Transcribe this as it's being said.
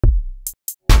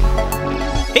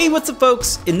Hey, what's up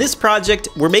folks? In this project,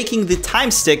 we're making the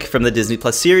time stick from the Disney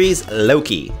Plus series,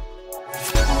 Loki.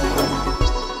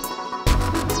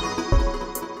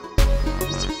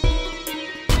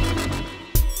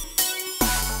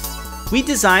 We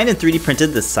designed and 3D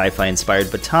printed this sci-fi inspired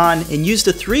baton and used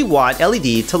a 3-watt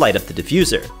LED to light up the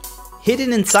diffuser.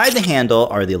 Hidden inside the handle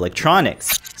are the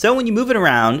electronics, so when you move it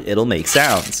around, it'll make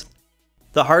sounds.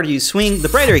 The harder you swing, the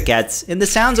brighter it gets, and the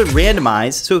sounds are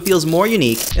randomized so it feels more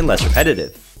unique and less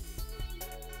repetitive.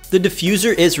 The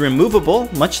diffuser is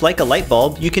removable, much like a light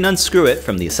bulb. You can unscrew it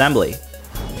from the assembly.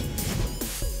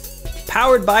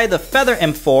 Powered by the Feather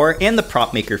M4 and the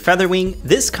Propmaker Featherwing,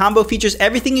 this combo features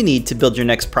everything you need to build your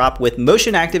next prop with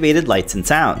motion-activated lights and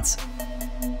sounds.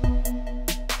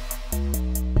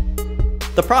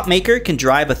 The Propmaker can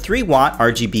drive a 3-watt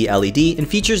RGB LED and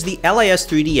features the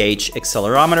LIS3DH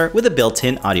accelerometer with a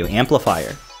built-in audio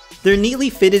amplifier. They're neatly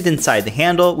fitted inside the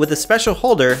handle with a special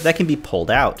holder that can be pulled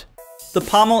out. The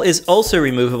pommel is also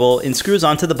removable and screws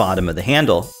onto the bottom of the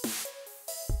handle.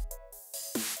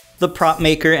 The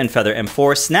Propmaker and Feather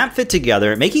M4 snap fit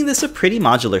together, making this a pretty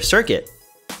modular circuit.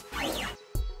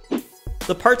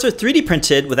 The parts are 3D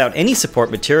printed without any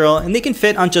support material, and they can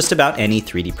fit on just about any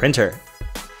 3D printer.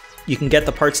 You can get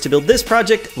the parts to build this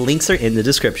project, links are in the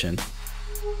description.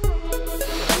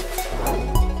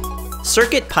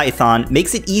 CircuitPython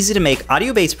makes it easy to make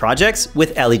audio-based projects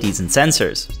with LEDs and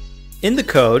sensors. In the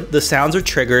code, the sounds are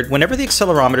triggered whenever the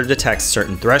accelerometer detects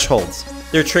certain thresholds.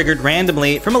 They're triggered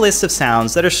randomly from a list of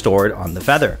sounds that are stored on the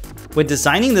Feather. When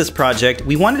designing this project,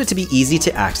 we wanted it to be easy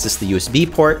to access the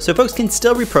USB port so folks can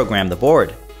still reprogram the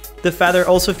board. The Feather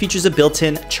also features a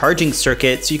built-in charging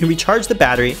circuit so you can recharge the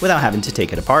battery without having to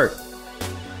take it apart.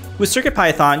 With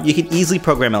CircuitPython, you can easily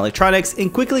program electronics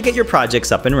and quickly get your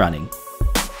projects up and running.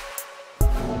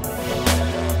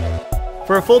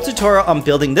 For a full tutorial on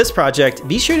building this project,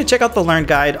 be sure to check out the Learn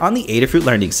Guide on the Adafruit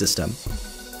Learning System.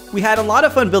 We had a lot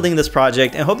of fun building this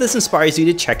project and hope this inspires you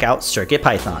to check out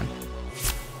CircuitPython.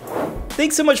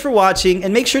 Thanks so much for watching,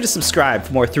 and make sure to subscribe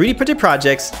for more 3D printed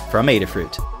projects from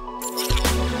Adafruit.